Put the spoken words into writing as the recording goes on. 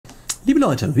Liebe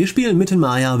Leute, wir spielen mit dem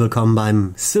Maya. Willkommen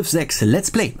beim Civ 6 Let's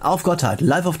Play auf Gottheit.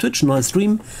 Live auf Twitch, neuer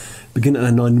Stream. Beginn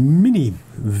einer neuen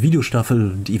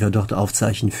Mini-Videostaffel, die wir dort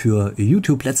aufzeichnen für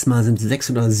YouTube. Letztes Mal sind 6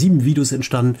 oder 7 Videos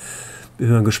entstanden. Wir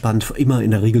hören gespannt, immer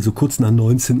in der Regel so kurz nach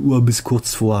 19 Uhr bis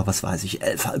kurz vor, was weiß ich,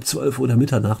 11, halb 12 oder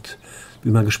Mitternacht.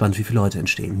 Bin mal gespannt, wie viele Leute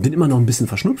entstehen. Bin immer noch ein bisschen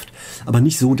verschnupft, aber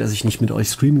nicht so, dass ich nicht mit euch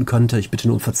streamen könnte. Ich bitte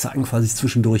nur um Verzeihung, falls ich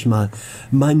zwischendurch mal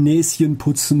mein Näschen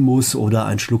putzen muss oder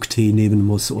einen Schluck Tee nehmen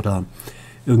muss oder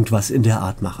irgendwas in der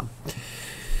Art mache.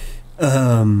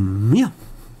 Ja,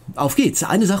 auf geht's.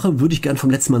 Eine Sache würde ich gern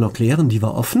vom letzten Mal noch klären, die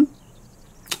war offen.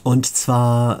 Und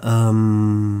zwar,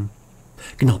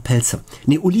 genau, Pelze.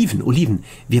 Ne, Oliven.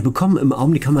 Wir bekommen im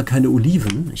Augenblick haben wir keine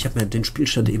Oliven. Ich habe mir den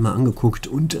Spielstand eben mal angeguckt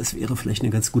und es wäre vielleicht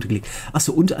eine ganz gute Gelegenheit.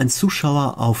 Achso, und ein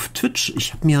Zuschauer auf Twitch.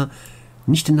 Ich habe mir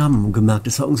nicht den Namen gemerkt.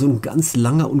 Es war irgend so ein ganz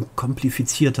langer und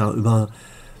komplizierter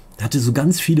hatte so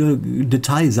ganz viele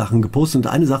Detailsachen gepostet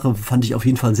und eine Sache fand ich auf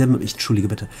jeden Fall sehr, entschuldige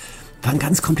bitte, war ein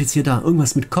ganz komplizierter,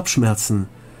 irgendwas mit Kopfschmerzen.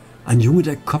 Ein Junge,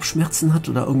 der Kopfschmerzen hat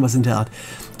oder irgendwas in der Art,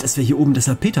 dass wir hier oben das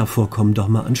Salpetervorkommen doch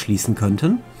mal anschließen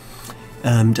könnten.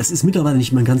 Das ist mittlerweile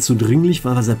nicht mehr ganz so dringlich,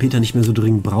 weil wir Salpeter nicht mehr so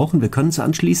dringend brauchen. Wir können es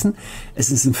anschließen.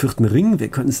 Es ist im 4. Ring. Wir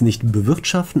können es nicht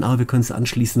bewirtschaften, aber wir können es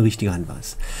anschließen. Richtiger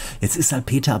Hinweis. Jetzt ist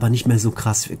Salpeter aber nicht mehr so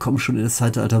krass. Wir kommen schon in das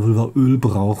Zeitalter, wo wir Öl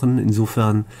brauchen.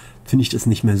 Insofern finde ich das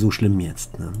nicht mehr so schlimm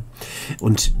jetzt. Ne?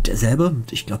 Und derselbe,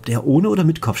 ich glaube, der ohne oder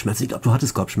mit Kopfschmerzen, ich glaube, du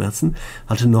hattest Kopfschmerzen,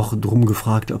 hatte noch drum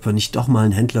gefragt, ob wir nicht doch mal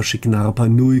einen Händler schicken, Rapa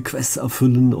Nui Quests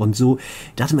erfüllen und so.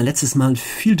 Da hatten wir letztes Mal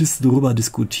viel darüber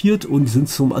diskutiert und sind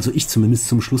also ich zumindest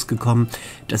zum Schluss gekommen,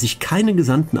 dass ich keine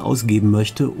Gesandten ausgeben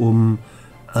möchte, um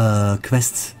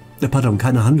Quests,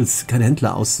 keine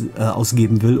Händler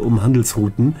ausgeben will, um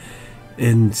Handelsrouten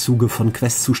im Zuge von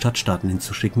Quests zu Stadtstaaten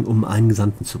hinzuschicken, um einen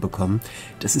Gesandten zu bekommen.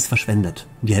 Das ist verschwendet.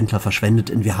 Die Händler verschwendet,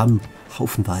 und wir haben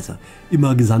haufenweise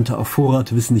immer Gesandte auf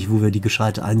Vorrat, wissen nicht, wo wir die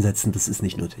gescheit einsetzen. Das ist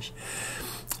nicht nötig.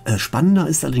 Spannender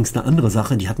ist allerdings eine andere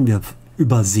Sache, die hatten wir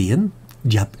übersehen.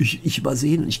 Die habe ich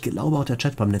übersehen und ich glaube auch der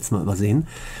Chat beim letzten Mal übersehen.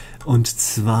 Und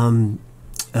zwar,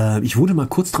 ich wurde mal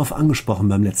kurz drauf angesprochen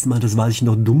beim letzten Mal, das weiß ich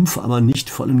noch dumpf, aber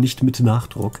vor allem nicht mit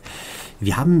Nachdruck.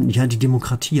 Wir haben ja die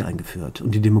Demokratie eingeführt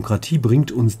und die Demokratie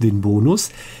bringt uns den Bonus.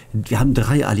 Wir haben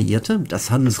 3 Alliierte, das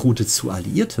Handelsroute zu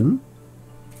Alliierten,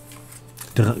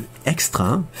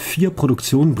 extra 4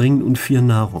 Produktionen bringen und 4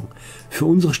 Nahrung. Für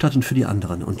unsere Stadt und für die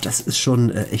anderen. Und das ist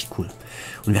schon echt cool.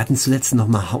 Und wir hatten zuletzt noch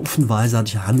mal haufenweise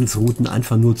Handelsrouten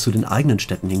einfach nur zu den eigenen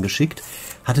Städten hingeschickt.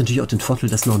 Hat natürlich auch den Vorteil,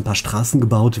 dass noch ein paar Straßen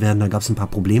gebaut werden. Da gab es ein paar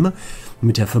Probleme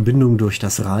mit der Verbindung durch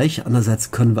das Reich.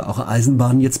 Andererseits können wir auch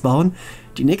Eisenbahnen jetzt bauen.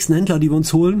 Die nächsten Händler, die wir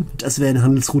uns holen, das werden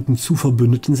Handelsrouten zu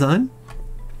Verbündeten sein.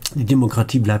 Die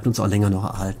Demokratie bleibt uns auch länger noch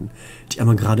erhalten. Die haben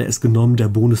wir gerade erst genommen. Der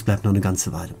Bonus bleibt noch eine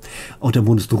ganze Weile. Auch der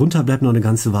Bonus drunter bleibt noch eine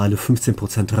ganze Weile.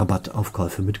 15% Rabatt auf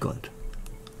Käufe mit Gold.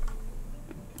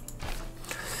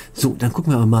 So, dann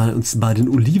gucken wir mal uns bei den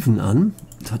Oliven an.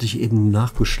 Das hatte ich eben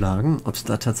nachgeschlagen, ob es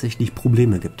da tatsächlich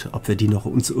Probleme gibt. Ob wir die noch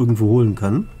uns irgendwo holen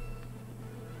können.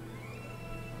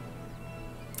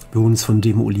 Wir holen uns von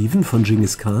dem Oliven, von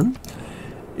Genghis Khan.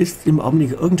 Ist im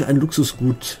Augenblick irgendein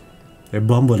Luxusgut. Der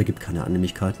Baumwolle gibt keine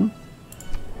Annehmlichkeiten.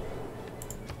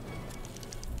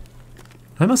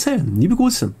 Hi Marcel, liebe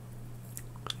Grüße.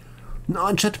 Na,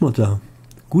 ein Chatmutter.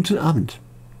 Guten Abend.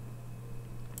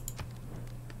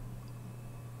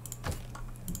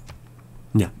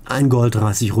 Ja, ein Gold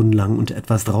 30 Runden lang und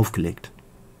etwas draufgelegt.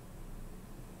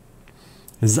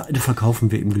 Seide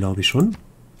verkaufen wir ihm, glaube ich, schon.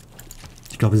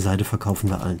 Ich glaube, Seide verkaufen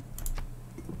wir allen.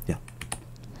 Ja.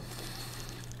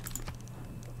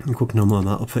 Dann gucken wir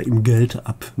mal, ob wir ihm Geld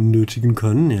abnötigen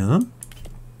können, ja.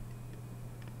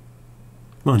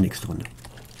 Machen nächste Runde.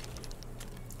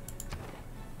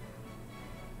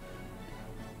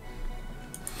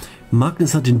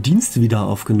 Magnus hat den Dienst wieder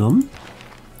aufgenommen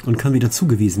und kann wieder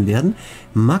zugewiesen werden.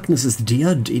 Magnus ist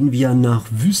der, den wir nach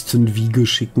Wüstenwiege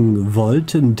schicken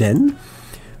wollten, denn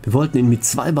wir wollten ihn mit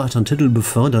 2 weiteren Titeln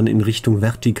befördern in Richtung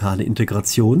vertikale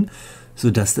Integration,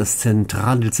 sodass der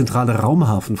zentrale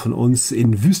Raumhafen von uns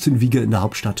in Wüstenwiege in der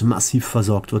Hauptstadt massiv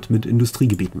versorgt wird mit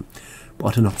Industriegebieten.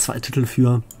 Braucht er noch 2 Titel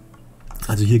für.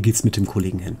 Also hier geht's mit dem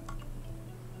Kollegen hin.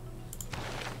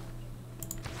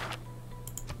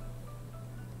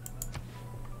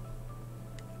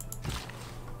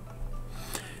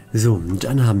 So, und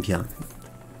dann haben wir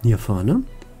hier vorne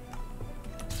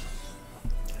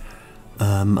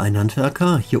einen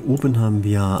Handwerker. Hier oben haben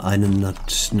wir einen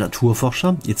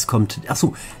Naturforscher. Jetzt kommt...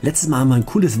 Achso, letztes Mal haben wir ein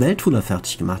cooles Weltwunder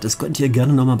fertig gemacht. Das könnt ihr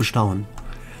gerne nochmal bestaunen.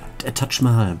 Der Taj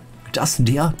Mahal.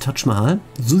 Der Taj Mahal.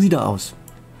 So sieht er aus.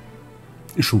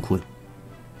 Ist schon cool.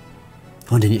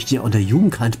 Und den ist ja unter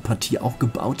Jugendpartie auch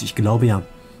gebaut. Ich glaube ja.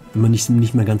 Bin mir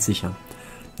nicht mehr ganz sicher.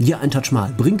 Hier ein Touch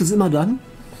mal. Bringt es immer dann,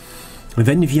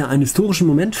 wenn wir einen historischen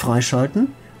Moment freischalten,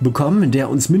 bekommen, der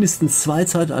uns mindestens 2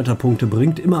 Zeitalterpunkte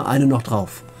bringt, immer eine noch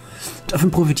drauf.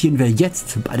 Davon profitieren wir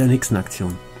jetzt bei der nächsten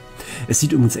Aktion. Es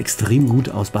sieht übrigens extrem gut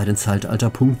aus bei den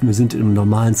Zeitalterpunkten. Wir sind im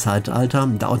normalen Zeitalter.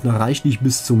 Dauert noch reichlich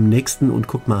bis zum nächsten. Und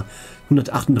guck mal,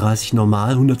 138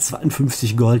 normal,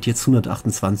 152 Gold, jetzt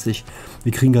 128.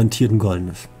 Wir kriegen garantiert ein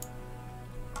goldenes.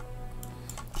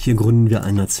 Hier gründen wir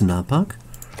einen Nationalpark.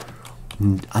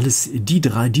 Und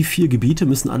die 4 Gebiete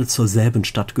müssen alle zur selben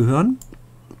Stadt gehören.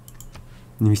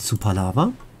 Nämlich zu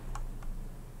Palava.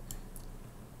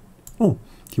 Oh,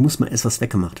 hier muss mal erst was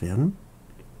weggemacht werden.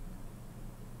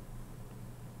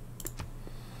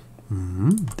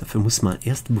 Dafür muss mal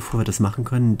erst, bevor wir das machen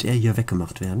können, der hier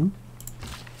weggemacht werden.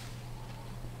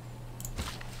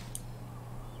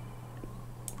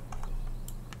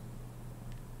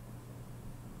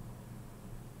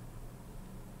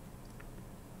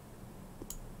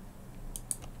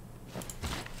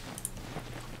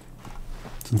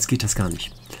 Sonst geht das gar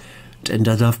nicht. Denn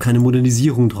da darf keine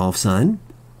Modernisierung drauf sein.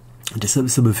 Und deshalb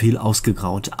ist der Befehl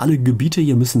ausgegraut. Alle Gebiete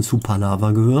hier müssen zu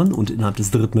Palava gehören und innerhalb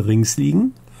des 3. Rings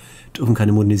liegen. Dürfen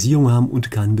keine Modernisierung haben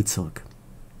und keinen Bezirk.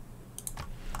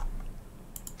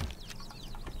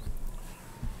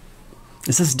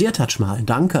 Ist das der Touch mal?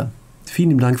 Danke.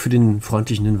 Vielen Dank für den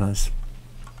freundlichen Hinweis.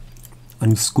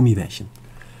 Ans Gummibärchen.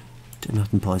 Der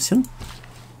macht ein Päuschen.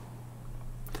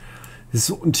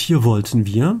 So, und hier wollten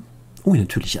wir... Oh,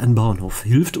 natürlich ein Bauernhof.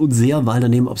 Hilft uns sehr, weil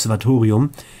daneben Observatorium.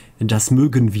 Das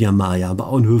mögen wir Maya.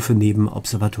 Bauernhöfe neben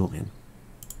Observatorien.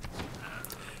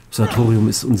 Observatorium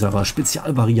ist unsere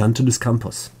Spezialvariante des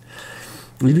Campus.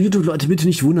 Liebe YouTube-Leute, bitte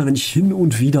nicht wundern, wenn ich hin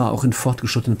und wieder auch in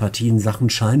fortgeschrittenen Partien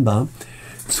Sachen scheinbar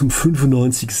zum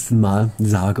 95. Mal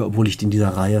sage, obwohl ich in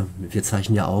dieser Reihe, wir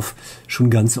zeichnen ja auf, schon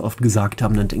ganz oft gesagt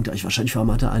habe. Dann denkt ihr euch wahrscheinlich,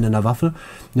 warum hat er einen in der Waffe?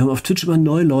 Wir haben auf Twitch immer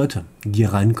neue Leute, die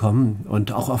hier reinkommen.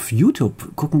 Und auch auf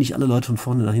YouTube gucken nicht alle Leute von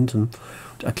vorne nach hinten.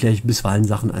 Und erkläre ich bisweilen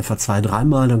Sachen einfach 2-3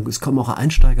 Mal. Dann kommen auch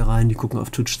Einsteiger rein, die gucken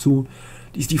auf Twitch zu.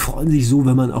 Die freuen sich so,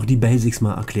 wenn man auch die Basics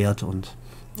mal erklärt. Und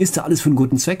ist da alles für einen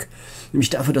guten Zweck.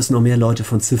 Nämlich dafür, dass noch mehr Leute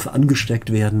von Civ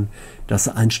angesteckt werden, dass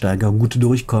Einsteiger gut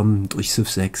durchkommen durch Civ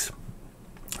 6.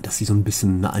 Dass sie so ein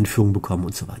bisschen eine Einführung bekommen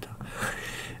und so weiter.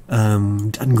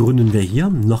 Dann gründen wir hier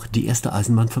noch die erste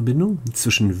Eisenbahnverbindung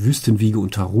zwischen Wüstenwiege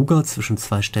und Taruga, zwischen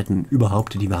 2 Städten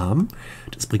überhaupt, die wir haben.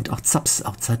 Das bringt auch Zaps,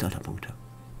 auch Zeitalterpunkte.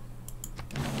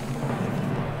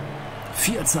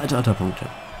 4 Zeitalterpunkte.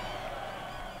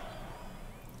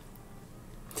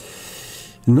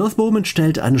 Northbowman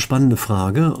stellt eine spannende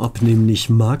Frage, ob nämlich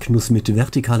Magnus mit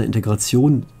vertikaler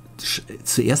Integration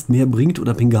zuerst mehr bringt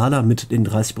oder Pingala mit den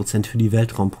 30% für die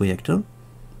Weltraumprojekte.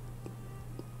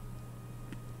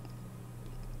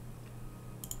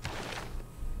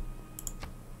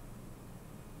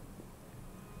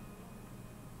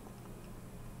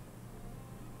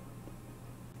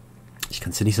 Ich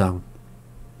kann es dir nicht sagen.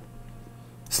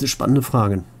 Das ist eine spannende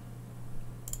Frage.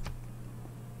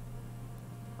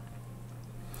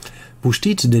 Wo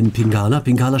steht denn Pingala?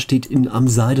 Pingala steht am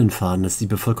Seidenfaden. Das ist die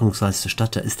bevölkerungsreichste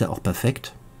Stadt. Da ist er auch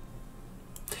perfekt.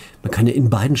 Man kann ja in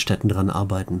beiden Städten dran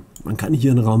arbeiten. Man kann hier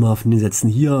einen Raumhafen hinsetzen.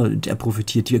 Hier, der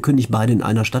profitiert. Wir können nicht beide in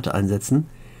einer Stadt einsetzen.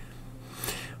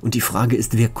 Und die Frage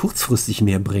ist, wer kurzfristig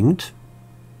mehr bringt.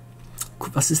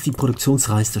 Was ist die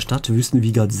produktionsreichste Stadt?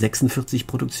 Wüstenwiege hat 46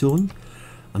 Produktionen.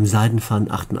 Am Seidenfaden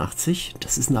 88.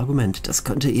 Das ist ein Argument. Das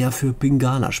könnte eher für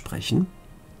Pingala sprechen.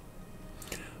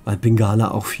 Weil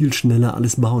Pingala auch viel schneller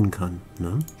alles bauen kann.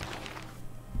 Ne?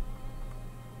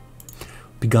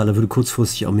 Pingala würde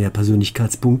kurzfristig auch mehr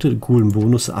Persönlichkeitspunkte, coolen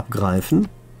Bonus abgreifen.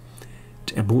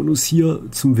 Der Bonus hier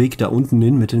zum Weg da unten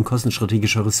hin mit den Kosten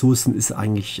strategischer Ressourcen ist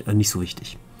eigentlich nicht so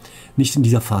wichtig. Nicht in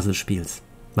dieser Phase des Spiels.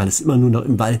 Weil es immer nur noch,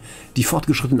 weil die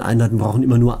fortgeschrittenen Einheiten brauchen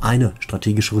immer nur eine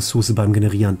strategische Ressource beim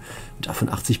Generieren. Und davon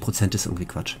 80% ist irgendwie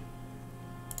Quatsch.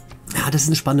 Ja, das ist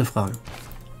eine spannende Frage.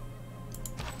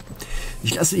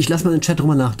 Ich lass mal den Chat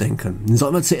drüber nachdenken.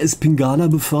 Sollen wir zuerst Pingala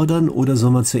befördern oder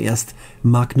sollen wir zuerst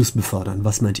Magnus befördern?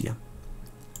 Was meint ihr?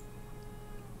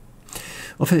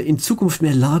 Ob wir in Zukunft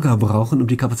mehr Lager brauchen, um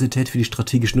die Kapazität für die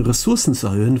strategischen Ressourcen zu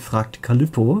erhöhen, fragt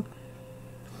Calippo.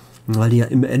 Weil die ja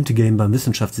im Endgame beim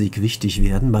Wissenschaftssieg wichtig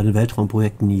werden. Bei den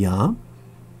Weltraumprojekten ja.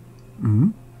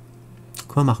 Kann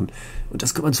man machen. Und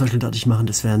das kann man zum Beispiel dadurch machen,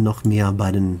 dass wir noch mehr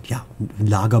bei den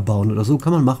Lager bauen oder so.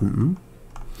 Kann man machen.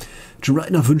 Jim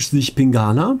Reitner wünscht sich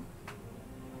Pingala.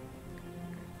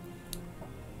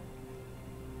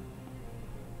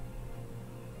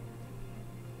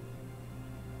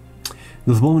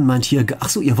 Das Woman meint hier, ach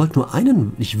so, ihr wollt nur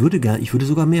einen? Ich würde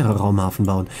sogar mehrere Raumhafen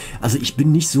bauen. Also ich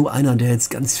bin nicht so einer, der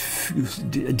jetzt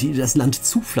das Land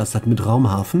zupflastert mit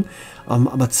Raumhafen.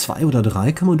 Aber 2 oder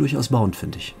 3 kann man durchaus bauen,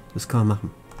 finde ich. Das kann man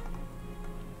machen.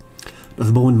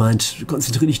 Das Woman meint,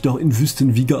 konzentriere dich doch in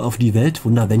Wüstenwiege auf die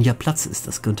Weltwunder, wenn ja Platz ist.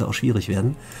 Das könnte auch schwierig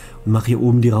werden. Und mach hier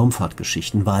oben die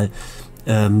Raumfahrtgeschichten, weil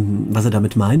was er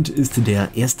damit meint, ist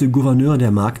der erste Gouverneur,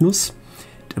 der Magnus.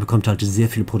 Der bekommt halt sehr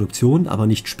viel Produktion, aber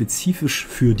nicht spezifisch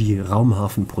für die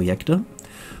Raumhafenprojekte.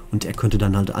 Und er könnte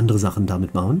dann halt andere Sachen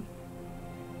damit bauen.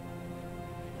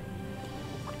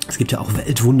 Es gibt ja auch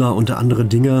Weltwunder und andere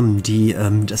Dinge, die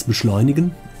das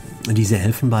beschleunigen, die sehr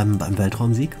helfen beim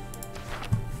Weltraumsieg.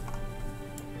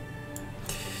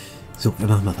 So, wir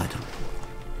machen mal weiter.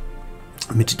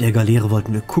 Mit der Galeere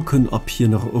wollten wir gucken, ob hier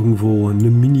noch irgendwo eine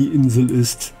Mini-Insel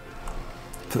ist.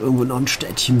 Für irgendwo noch ein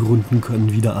Städtchen gründen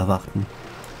können, wieder erwarten.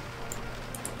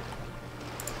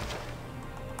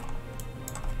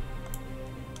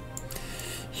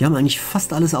 Hier haben wir eigentlich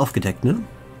fast alles aufgedeckt, ne?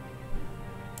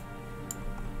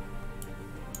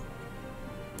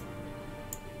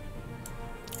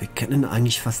 Wir kennen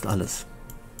eigentlich fast alles.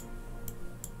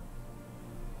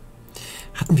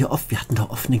 Wir hatten da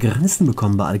offene Grenzen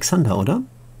bekommen bei Alexander, oder?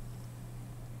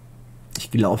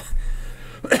 Ich glaube,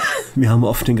 wir haben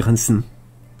offene Grenzen.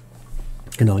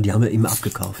 Genau, die haben wir eben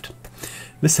abgekauft.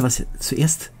 Wisst ihr was?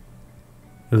 Zuerst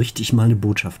richte ich mal eine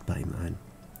Botschaft bei ihm ein.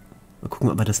 Mal gucken,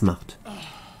 ob er das macht.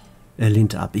 Er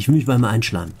lehnt ab. Ich will mich bei ihm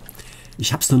einschlagen.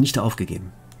 Ich habe es noch nicht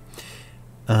aufgegeben.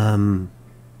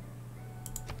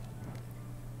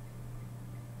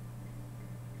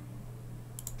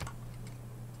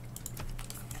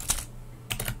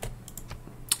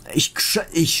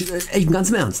 Ganz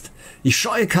im Ernst. Ich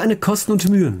scheue keine Kosten und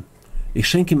Mühen. Ich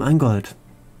schenke ihm 1 Gold.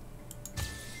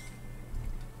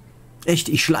 Echt,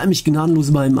 ich schleim mich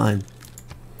gnadenlos bei ihm ein.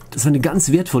 Das war eine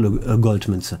ganz wertvolle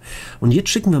Goldmünze. Und jetzt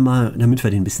schicken wir mal, damit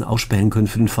wir den ein bisschen ausspähen können,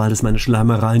 für den Fall, dass meine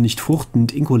Schleimereien nicht fruchten,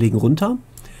 Inko legen runter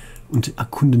und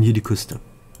erkunden hier die Küste.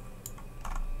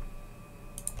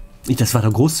 Das war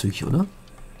doch großzügig, oder?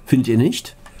 Findet ihr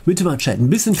nicht? Bitte mal chatten. Ein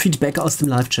bisschen Feedback aus dem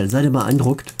Live-Chat. Seid ihr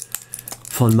beeindruckt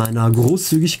von meiner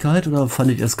Großzügigkeit oder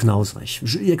fandet ihr es knausrig?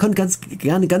 Ihr könnt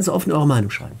gerne ganz offen eure Meinung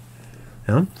schreiben.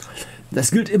 Ja?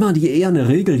 Das gilt immer die eherne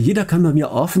Regel. Jeder kann bei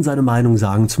mir offen seine Meinung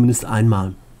sagen, zumindest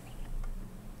einmal.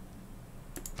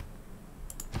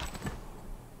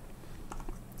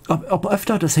 Ob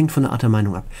öfter, das hängt von der Art der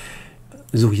Meinung ab.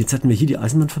 So, jetzt hatten wir hier die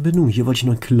Eisenbahnverbindung. Hier wollte ich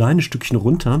noch ein kleines Stückchen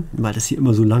runter, weil das hier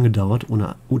immer so lange dauert.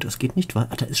 Ohne, oh, das geht nicht, weil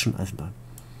da ist schon Eisenbahn.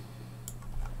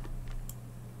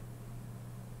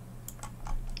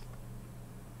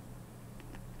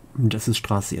 Das ist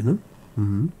Straße hier, ne?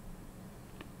 Mhm.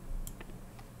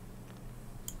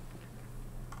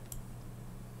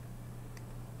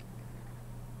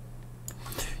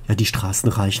 Ja, die Straßen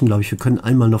reichen, glaube ich. Wir können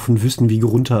einmal noch von Wüstenwiege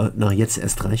runter, na jetzt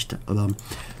erst recht, aber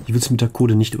ich würde es mit der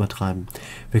Kohle nicht übertreiben.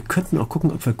 Wir könnten auch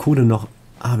gucken, ob wir Kohle noch...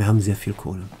 Ah, wir haben sehr viel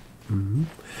Kohle. Mhm.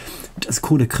 Das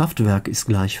Kohlekraftwerk ist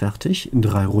gleich fertig, in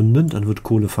 3 Runden, dann wird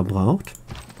Kohle verbraucht.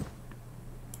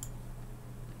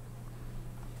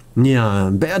 Ja,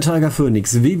 Bärtiger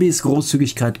Phoenix, WBs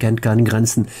Großzügigkeit kennt keine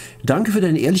Grenzen. Danke für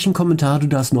deinen ehrlichen Kommentar, du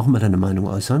darfst nochmal deine Meinung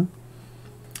äußern.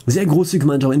 Sehr großzügig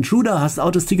gemeint auch Intruder, hast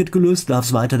Autosticket gelöst,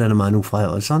 darfst weiter deine Meinung frei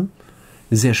äußern.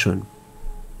 Sehr schön.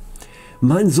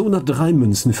 Mein Sohn hat 3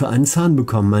 Münzen für einen Zahn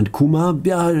bekommen, meint Kuma.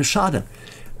 Ja, schade.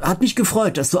 Hat mich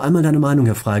gefreut, dass du einmal deine Meinung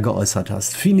hier frei geäußert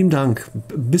hast. Vielen lieben Dank.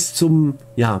 Bis zum,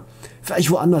 ja,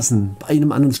 vielleicht woanders, bei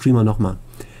einem anderen Streamer nochmal.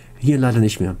 Hier leider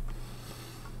nicht mehr.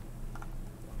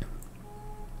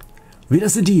 Wie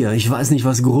das in dir? Ich weiß nicht,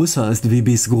 was größer ist,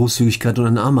 WBs Großzügigkeit oder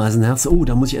ein Ameisenherz. Oh,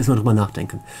 da muss ich erstmal drüber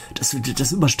nachdenken. Das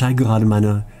übersteigt gerade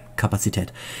meine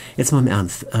Kapazität. Jetzt mal im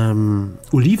Ernst.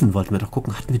 Oliven wollten wir doch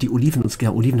gucken. Hatten wir die Oliven uns...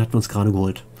 Ja, Oliven hatten wir uns gerade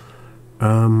geholt.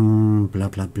 Bla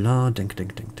bla bla.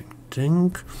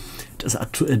 Denk.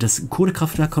 Das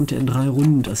Kohlekraftwerk kommt ja in 3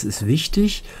 Runden. Das ist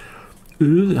wichtig.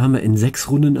 Öl haben wir in 6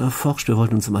 Runden erforscht. Wir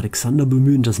wollten uns um Alexander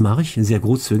bemühen. Das mache ich. Sehr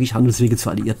großzügig. Handelswege zu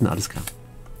Alliierten. Alles klar.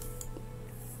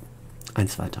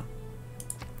 1 weiter.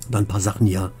 Dann ein paar Sachen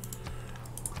hier.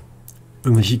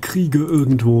 Irgendwelche Kriege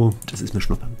irgendwo. Das ist mir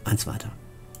Schnuppe. 1 weiter.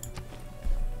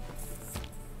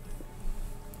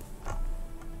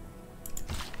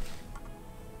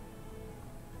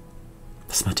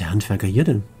 Was macht der Handwerker hier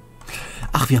denn?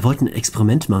 Ach, wir wollten ein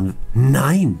Experiment machen.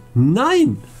 Nein!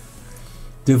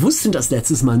 Wir wussten das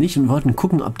letztes Mal nicht und wollten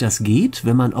gucken, ob das geht,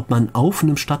 ob man auf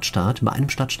einem Stadtstaat, bei einem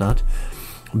Stadtstaat,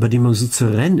 bei dem man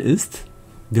souverän ist.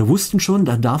 Wir wussten schon,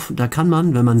 da kann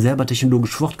man, wenn man selber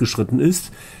technologisch fortgeschritten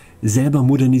ist, selber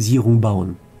Modernisierung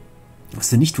bauen.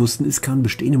 Was wir nicht wussten, ist, kann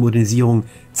bestehende Modernisierung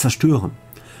zerstören.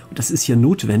 Und das ist ja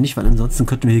notwendig, weil ansonsten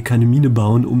könnten wir hier keine Mine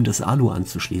bauen, um das Alu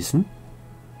anzuschließen.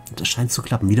 Und das scheint zu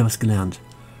klappen. Wieder was gelernt.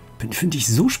 Finde ich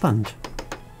so spannend.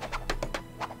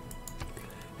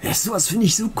 Ja, sowas finde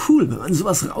ich so cool, wenn man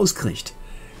sowas rauskriegt.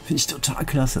 Finde ich total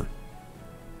klasse.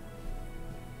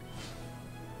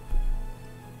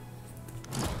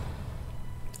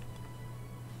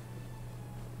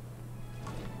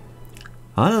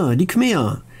 Ah, die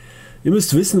Khmer. Ihr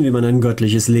müsst wissen, wie man ein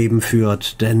göttliches Leben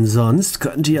führt, denn sonst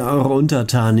könnt ihr eure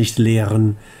Untertanen nicht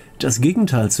lehren, das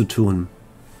Gegenteil zu tun.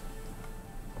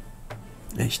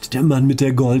 Echt, der Mann mit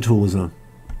der Goldhose.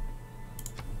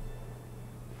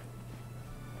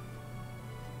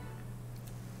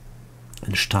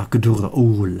 Eine starke Dürre.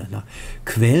 Oh lala.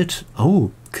 Quält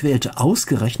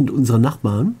ausgerechnet unsere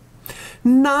Nachbarn?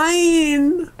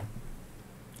 Nein!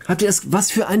 Habt ihr es,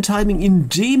 was für ein Timing? In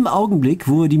dem Augenblick,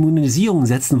 wo wir die Modernisierung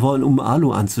setzen wollen, um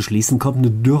Alu anzuschließen, kommt eine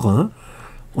Dürre.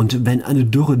 Und wenn eine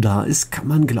Dürre da ist, kann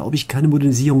man, glaube ich, keine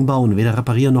Modernisierung bauen. Weder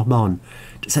reparieren noch bauen.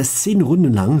 Das heißt, 10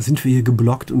 Runden lang sind wir hier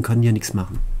geblockt und können hier nichts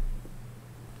machen.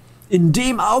 In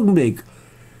dem Augenblick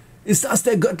ist das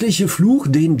der göttliche Fluch,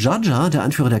 den Jaja, der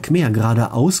Anführer der Khmer,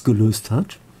 gerade ausgelöst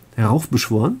hat,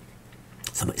 heraufbeschworen.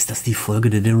 Sag mal, ist das die Folge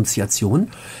der Denunziation?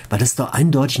 Weil das ist doch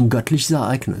eindeutig ein göttliches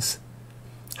Ereignis.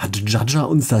 Hat Jaja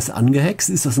uns das angehext?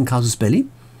 Ist das ein Casus Belli?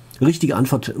 Richtige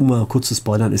Antwort, um mal kurz zu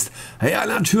spoilern, ist, ja,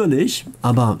 natürlich,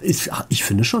 aber ich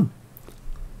finde schon.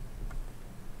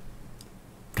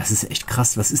 Das ist echt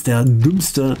krass. Was ist das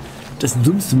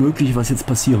dümmste Mögliche, was jetzt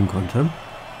passieren konnte?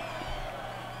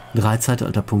 3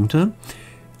 Zeitalterpunkte.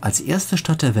 Als erste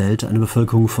Stadt der Welt eine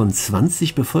Bevölkerung von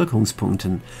 20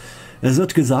 Bevölkerungspunkten. Es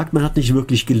wird gesagt, man hat nicht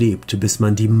wirklich gelebt, bis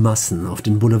man die Massen auf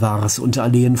den Boulevards und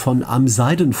Alleen von Am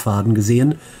Seidenfaden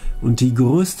gesehen und die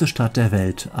größte Stadt der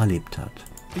Welt erlebt hat.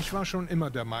 Ich war schon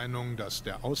immer der Meinung, dass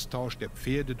der Austausch der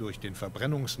Pferde durch den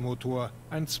Verbrennungsmotor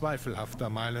ein zweifelhafter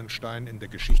Meilenstein in der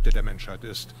Geschichte der Menschheit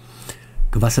ist.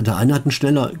 Gewasserte Einheiten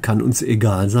schneller kann uns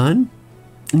egal sein.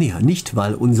 Nee, nicht,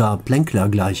 weil unser Plänkler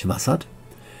gleich wassert,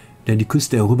 der die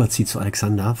Küste herüberzieht zu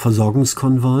Alexander.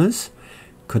 Versorgungskonvois.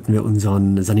 Könnten wir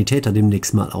unseren Sanitäter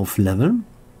demnächst mal aufleveln.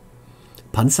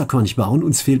 Panzer kann man nicht bauen,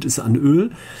 uns fehlt es an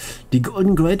Öl. Die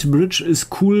Golden Gate Bridge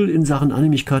ist cool in Sachen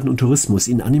Annehmlichkeiten und Tourismus.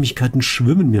 In Annehmlichkeiten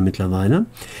schwimmen wir mittlerweile.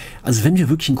 Also wenn wir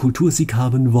wirklich einen Kultursieg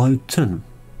haben wollten,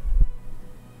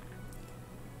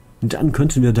 dann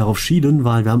könnten wir darauf schielen,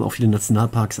 weil wir haben auch viele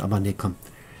Nationalparks, aber nee, komm,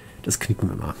 das knicken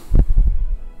wir mal.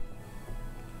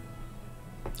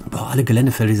 Boah, alle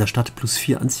Geländefelder dieser Stadt plus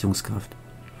 4 Anziehungskraft.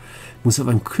 Muss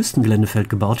aber ein Küstengeländefeld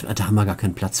gebaut werden. Da haben wir gar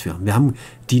keinen Platz für. Wir haben,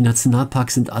 die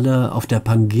Nationalparks sind alle auf der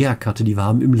Pangea-Karte, die wir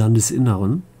haben im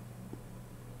Landesinneren.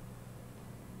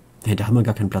 Nee, da haben wir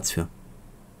gar keinen Platz für.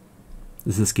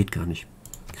 Das geht gar nicht.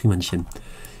 Kriegen wir nicht hin.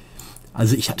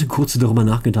 Also ich hatte kurz darüber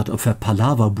nachgedacht, ob wir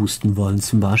Palawa boosten wollen.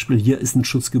 Zum Beispiel, hier ist ein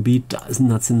Schutzgebiet, da ist ein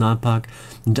Nationalpark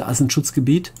und da ist ein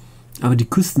Schutzgebiet. Aber die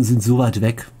Küsten sind so weit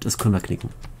weg, das können wir knicken.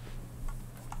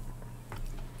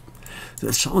 So,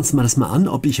 jetzt schauen wir uns mal das mal an,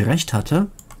 ob ich recht hatte,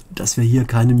 dass wir hier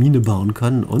keine Mine bauen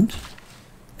können. Und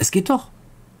es geht doch.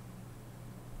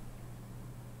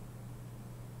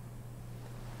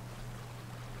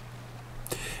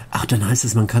 Ach, dann heißt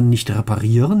es, man kann nicht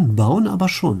reparieren, bauen aber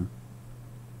schon.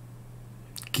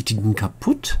 Geht die denn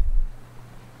kaputt?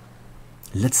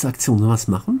 Letzte Aktion, sollen wir was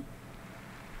machen?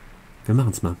 Wir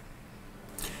machen es mal.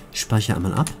 Ich speichere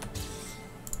einmal ab.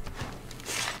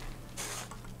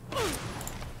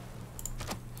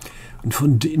 Und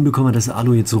von denen bekommen wir das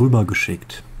Alu jetzt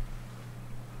rübergeschickt.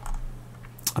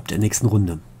 Ab der nächsten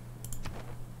Runde.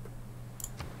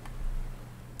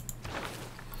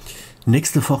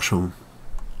 Nächste Forschung.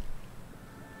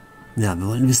 Ja, wir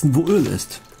wollen wissen, wo Öl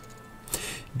ist.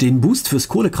 Den Boost fürs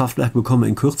Kohlekraftwerk bekommen wir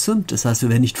in Kürze. Das heißt, wir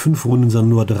werden nicht 5 Runden, sondern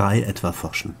nur 3 etwa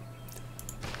forschen.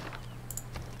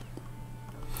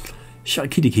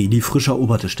 Chalkidiki, die frisch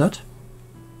eroberte Stadt.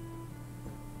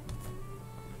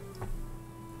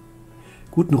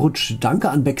 Guten Rutsch. Danke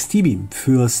an Bextibi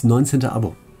fürs 19.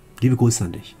 Abo. Liebe Grüße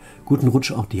an dich. Guten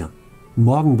Rutsch auch dir.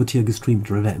 Morgen wird hier gestreamt,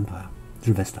 River Empire.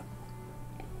 Silvester.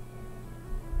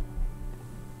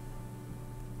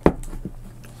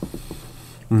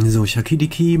 So,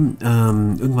 Chalkidiki,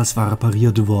 irgendwas war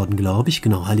repariert worden, glaube ich.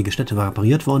 Genau, Heilige Stätte war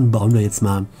repariert worden. Bauen wir jetzt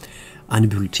mal eine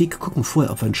Bibliothek. Gucken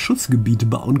vorher, ob wir ein Schutzgebiet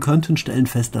bauen könnten. Stellen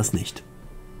fest, das nicht.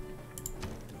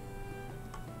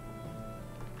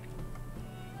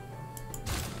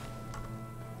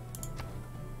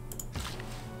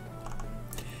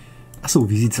 Achso,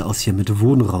 wie sieht es aus hier mit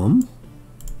Wohnraum?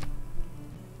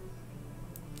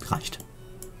 Reicht.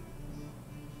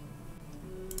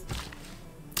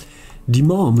 Die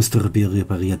Mauer müsste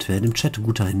repariert werden. Im Chat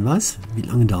guter Hinweis. Wie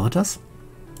lange dauert das?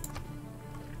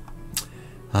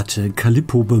 Hatte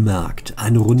Calippo bemerkt.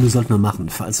 Eine Runde sollten wir machen,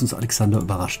 falls uns Alexander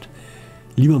überrascht.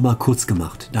 Lieber mal kurz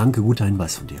gemacht. Danke, guter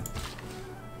Hinweis von dir.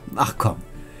 Ach komm.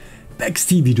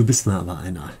 Backstevie, du bist mal aber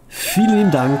einer. Vielen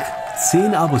lieben Dank.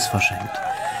 10 Abos verschenkt.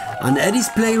 An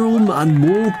Eddie's Playroom, an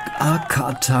Mo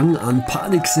Akatang, an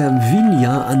Panik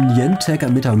Servinia, an Yentek,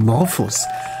 an Metamorphos,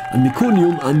 an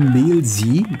Mekonium, an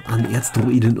Melsi, an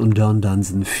Erzdruiden und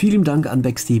Dorndansen. Vielen Dank an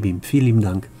Backstevie. Vielen lieben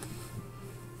Dank.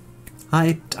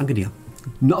 Hi, danke dir.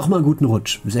 Nochmal guten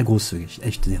Rutsch. Sehr großzügig.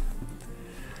 Echt sehr.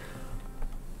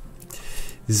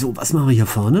 So, was machen wir hier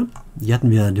vorne? Hier hatten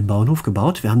wir den Bauernhof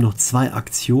gebaut. Wir haben noch 2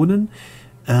 Aktionen.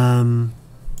 Wir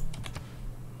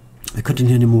könnten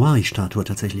hier eine Moai-Statue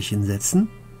tatsächlich hinsetzen.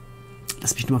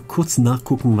 Lass mich nur mal kurz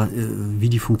nachgucken, wie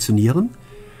die funktionieren.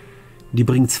 Die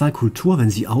bringen 2 Kultur, wenn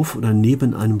sie auf oder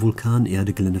neben einem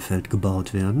Vulkanerde-Geländefeld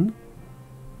gebaut werden.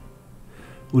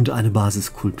 Und eine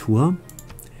Basiskultur.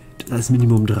 Das ist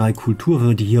Minimum 3 Kultur, wenn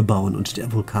wir die hier bauen. Und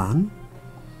der Vulkan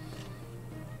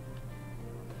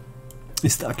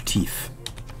ist aktiv.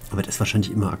 Aber der ist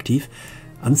wahrscheinlich immer aktiv.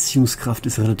 Anziehungskraft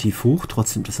ist relativ hoch,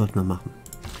 trotzdem, das sollten wir machen.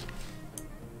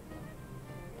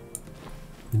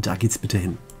 Und da geht's bitte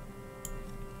hin.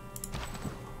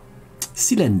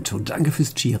 Silento, danke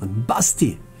fürs Cheeren.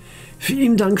 Basti,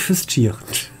 vielen Dank fürs Cheeren.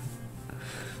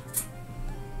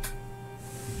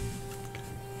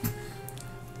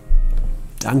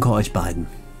 Danke euch beiden.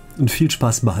 Und viel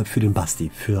Spaß für den Basti,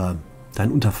 für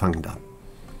dein Unterfangen da.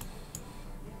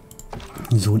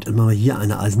 So, und immer hier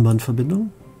eine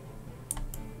Eisenbahnverbindung.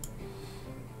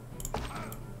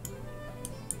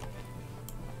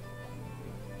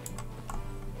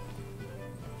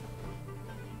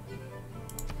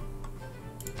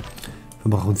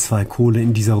 Wir brauchen 2 Kohle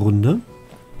in dieser Runde.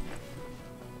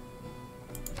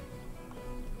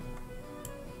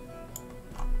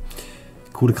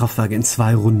 Kohlekraftwerke in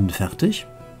 2 Runden fertig.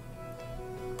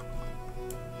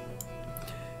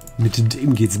 Mit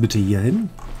dem geht's bitte hier hin.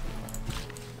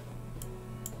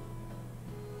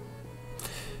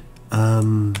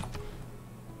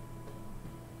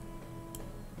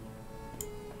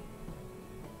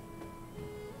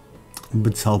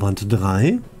 Bezaubernd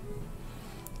 3.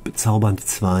 Bezaubernd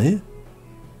 2.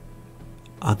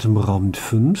 Atemberaubend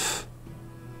 5.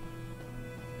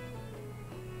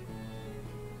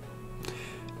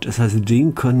 Das heißt,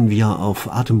 den können wir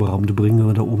auf atemberaubend bringen, wenn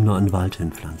wir da oben noch einen Wald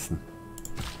hinpflanzen.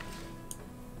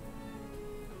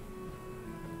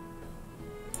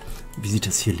 Wie sieht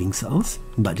das hier links aus?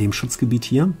 Bei dem Schutzgebiet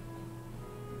hier.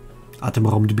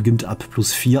 Atemberaubend beginnt ab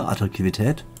 +4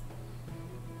 Attraktivität.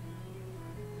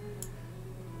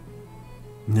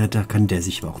 Ja, da kann der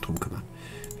sich aber auch drum kümmern.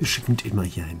 Wir schicken den mal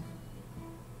hier hin.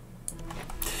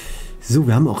 So,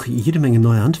 wir haben auch jede Menge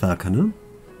neue Handwerker, ne?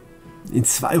 In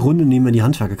 2 Runden nehmen wir die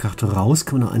Handwerkerkarte raus,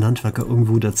 können wir noch einen Handwerker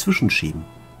irgendwo dazwischen schieben.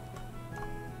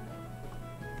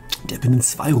 Der binnen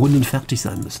 2 Runden fertig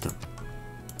sein müsste.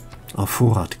 Auf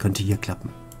Vorrat könnte hier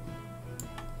klappen.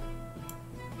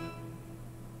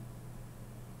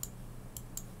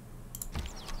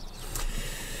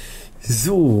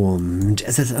 So,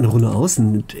 er setzt eine Runde aus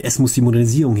und erst muss die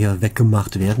Modernisierung hier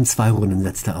weggemacht werden. 2 Runden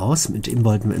setzt er aus. Mit ihm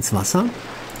wollten wir ins Wasser.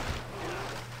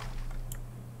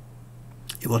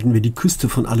 Hier wollten wir die Küste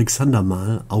von Alexander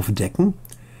mal aufdecken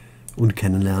und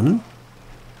kennenlernen.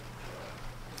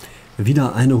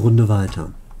 Wieder eine Runde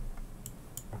weiter.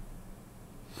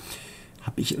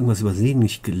 Habe ich irgendwas übersehen?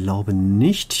 Ich glaube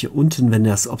nicht. Hier unten, wenn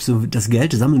das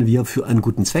Geld sammeln wir für einen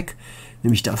guten Zweck,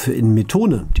 nämlich dafür in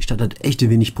Methone. Die Stadt hat echt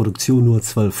wenig Produktion, nur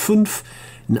 12,5.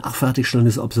 Nach Fertigstellung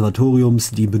des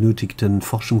Observatoriums die benötigten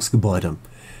Forschungsgebäude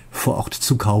vor Ort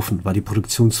zu kaufen, weil die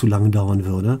Produktion zu lange dauern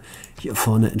würde. Hier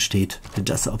vorne entsteht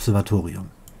das Observatorium.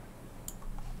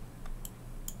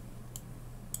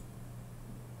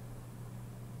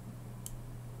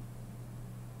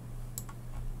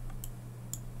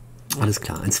 Alles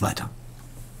klar, eins weiter.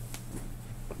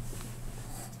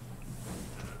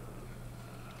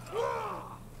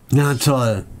 Na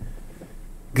toll.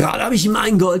 Gerade habe ich ihm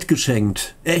ein Gold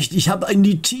geschenkt. Echt, ich habe in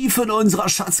die Tiefe unserer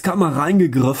Schatzkammer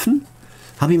reingegriffen,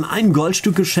 habe ihm ein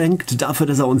Goldstück geschenkt, dafür,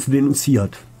 dass er uns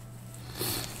denunziert.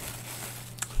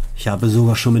 Ich habe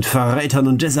sogar schon mit Verrätern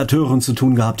und Deserteuren zu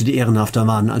tun gehabt, die ehrenhafter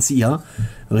waren als ihr.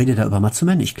 Redet er über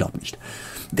Matsuman? Ich glaube nicht.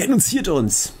 Denunziert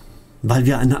uns, weil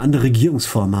wir eine andere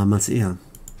Regierungsform haben als er.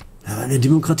 Ja, weil wir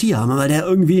Demokratie haben, weil der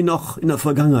irgendwie noch in der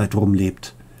Vergangenheit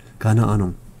rumlebt. Keine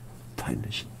Ahnung.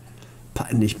 Peinlich.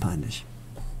 Peinlich, peinlich.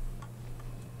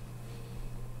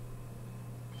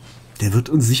 Der wird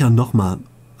uns sicher nochmal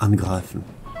angreifen.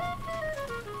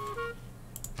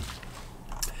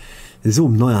 So,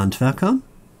 neuer Handwerker.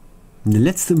 Eine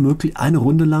letzte Möglichkeit, eine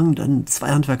Runde lang, dann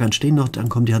 2 Handwerker entstehen noch, dann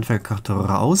kommt die Handwerkerkarte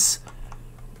raus.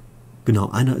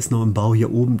 Genau, einer ist noch im Bau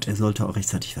hier oben, der sollte auch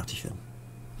rechtzeitig fertig werden.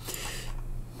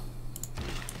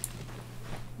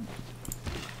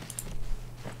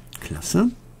 Klasse.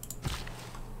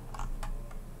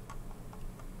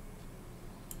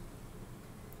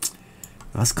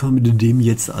 Was können wir mit dem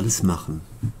jetzt alles machen?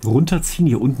 Runterziehen,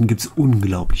 hier unten gibt es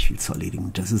unglaublich viel zu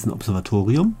erledigen. Das ist ein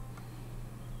Observatorium.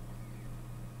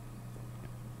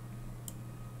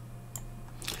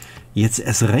 Jetzt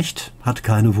erst recht, hat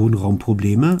keine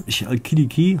Wohnraumprobleme.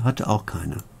 Kidiki hat auch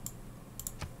keine.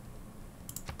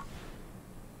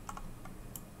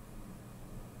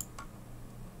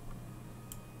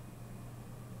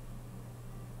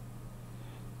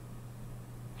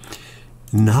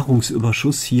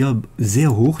 Nahrungsüberschuss hier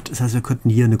sehr hoch. Das heißt, wir könnten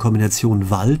hier eine Kombination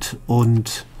Wald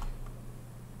und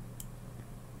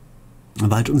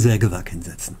Sägewerk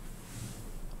hinsetzen.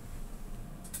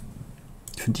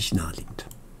 Finde ich naheliegend.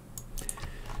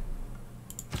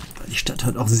 Weil die Stadt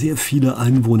hat auch sehr viele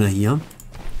Einwohner hier.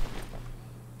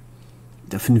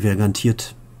 Da finden wir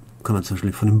garantiert, kann man zum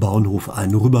Beispiel von einem Bauernhof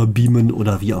einen rüberbeamen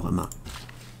oder wie auch immer.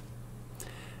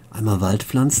 Einmal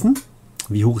Waldpflanzen.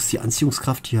 Wie hoch ist die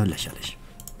Anziehungskraft hier? Lächerlich.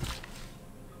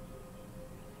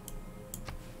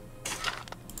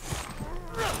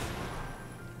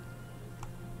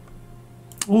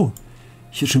 Oh,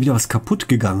 hier ist schon wieder was kaputt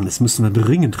gegangen. Das müssen wir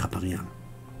dringend reparieren.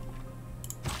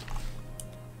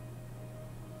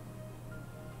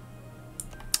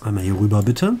 Einmal hier rüber,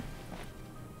 bitte.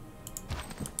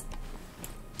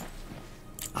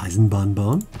 Eisenbahn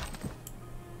bauen.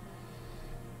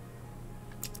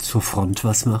 Zur Front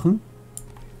was machen.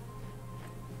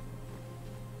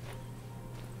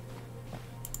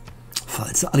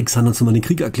 Falls Alexander zu mal den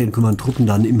Krieg erklären, können wir Truppen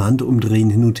dann im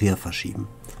Handumdrehen hin und her verschieben.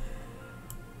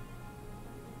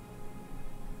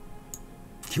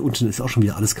 Hier unten ist auch schon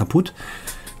wieder alles kaputt.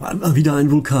 War immer wieder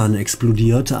ein Vulkan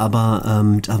explodiert, aber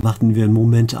da warten wir einen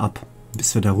Moment ab,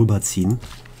 bis wir darüber ziehen.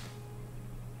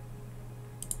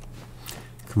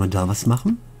 Können wir da was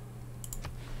machen?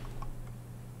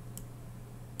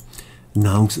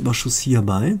 Nahrungsüberschuss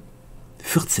hierbei.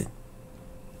 14.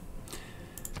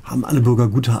 Haben alle Bürger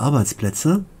gute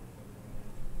Arbeitsplätze?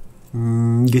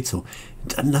 Geht so.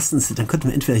 Dann dann könnten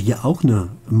wir entweder hier auch eine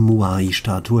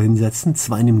Moai-Statue hinsetzen,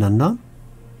 2 nebeneinander.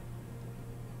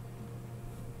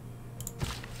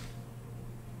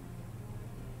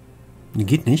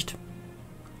 Geht nicht.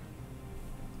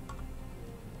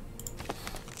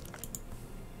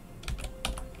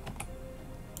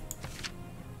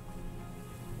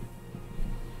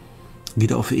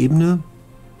 Geht auf Ebene.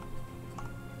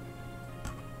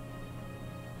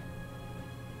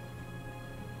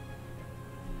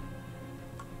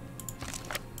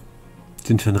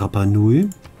 Sind wir in Rapa Nui?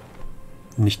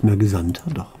 Nicht mehr Gesandter?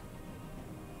 Doch.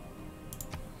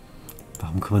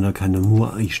 Warum kann man da keine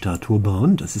Moai-Statue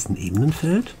bauen? Das ist ein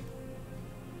Ebenenfeld.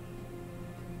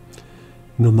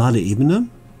 Normale Ebene.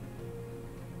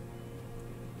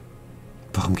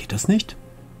 Warum geht das nicht?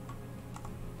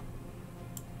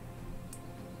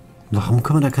 Warum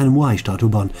kann man da keine Moai-Statue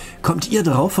bauen? Kommt ihr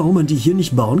drauf, warum man die hier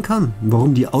nicht bauen kann?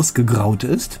 Warum die ausgegraut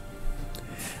ist?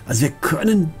 Also wir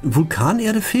können...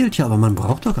 Vulkanerde fehlt ja, aber man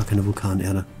braucht doch gar keine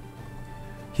Vulkanerde.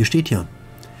 Hier steht ja...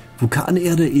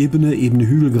 Vulkanerde, Ebene, Ebene,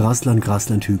 Hügel, Grasland,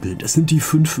 Grasland, Hügel. Das sind die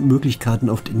 5 Möglichkeiten,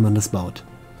 auf denen man das baut.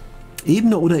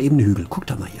 Ebene oder Ebene, Hügel.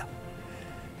 Guckt da mal hier.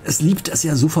 Es liebt, dass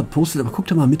er sofort postet, aber guckt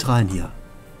da mal mit rein hier.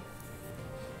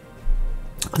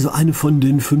 Also eine von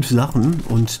den 5 Sachen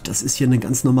und das ist hier eine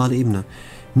ganz normale Ebene.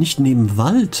 Nicht neben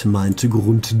Wald, meinte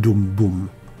Grunddumbum.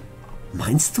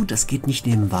 Meinst du, das geht nicht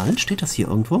neben Wald? Steht das hier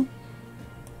irgendwo?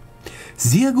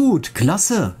 Sehr gut,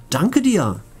 klasse, danke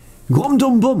dir.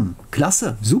 Grunddumbum,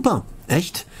 klasse, super,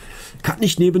 echt. Kann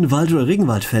nicht neben Wald oder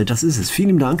Regenwaldfeld, das ist es.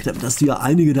 Vielen Dank, dass du ja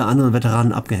einige der anderen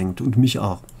Veteranen abgehängt und mich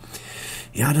auch.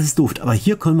 Ja, das ist doof, aber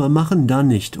hier können wir machen, da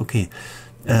nicht, okay.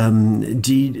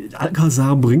 Die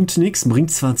Alcazar bringt nichts, bringt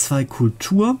zwar 2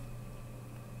 Kultur,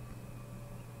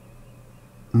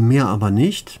 mehr aber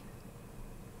nicht.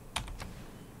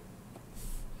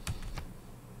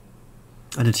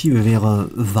 Alternative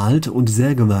wäre Wald und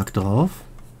Sägewerk drauf.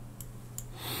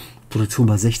 Produktion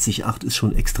bei 60,8 ist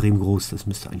schon extrem groß, das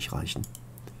müsste eigentlich reichen.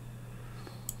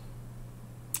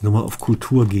 Nochmal auf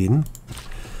Kultur gehen.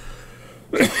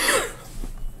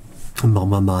 Dann machen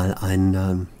wir mal ein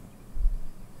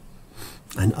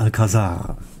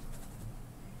Alcazar.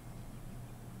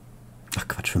 Ach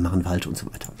Quatsch, wir machen Wald und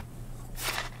so weiter.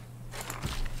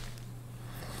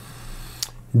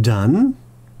 Dann,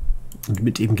 und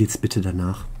mit ihm geht's bitte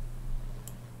danach.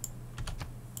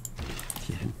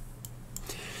 Hier hin.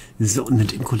 So, und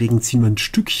mit dem Kollegen ziehen wir ein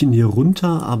Stückchen hier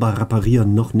runter, aber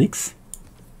reparieren noch nichts.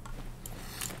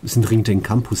 Müssen dringend den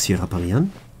Campus hier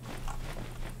reparieren.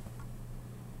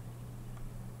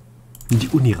 Und die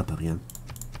Uni reparieren.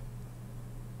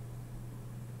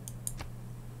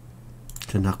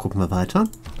 Danach gucken wir weiter.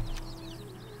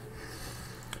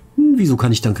 Wieso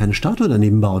kann ich dann keine Statue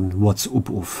daneben bauen? What's up?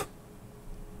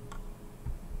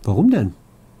 Warum denn?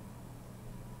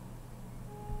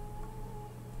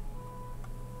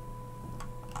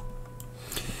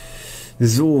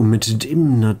 So, mit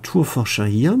dem Naturforscher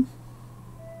hier.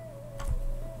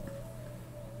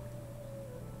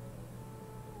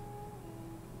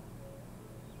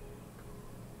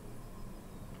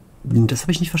 Das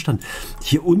habe ich nicht verstanden.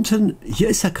 Hier unten, hier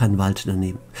ist ja kein Wald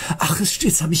daneben. Ach,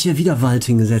 jetzt habe ich hier wieder Wald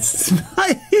hingesetzt.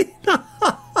 Nein!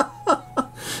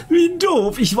 Wie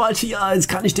doof. Ich wollte ja, jetzt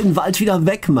kann ich den Wald wieder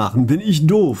wegmachen. Bin ich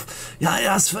doof. Ja,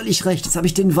 er hast völlig recht. Jetzt habe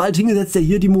ich den Wald hingesetzt, der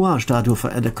hier die Moa-Statue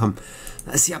verehrt. Komm,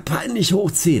 das ist ja peinlich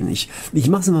hoch 10. Ich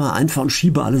mache es mal einfach und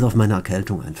schiebe alles auf meine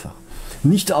Erkältung einfach.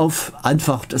 Nicht auf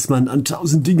einfach, dass man an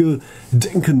 1000 Dinge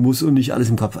denken muss und nicht alles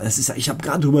im Kopf. Das ist ja, ich habe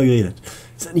gerade drüber geredet.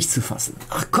 Ist ja nicht zu fassen.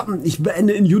 Ach komm, ich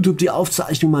beende in YouTube die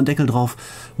Aufzeichnung, mal einen Deckel drauf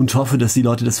und hoffe, dass die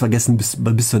Leute das vergessen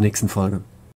bis zur nächsten Folge.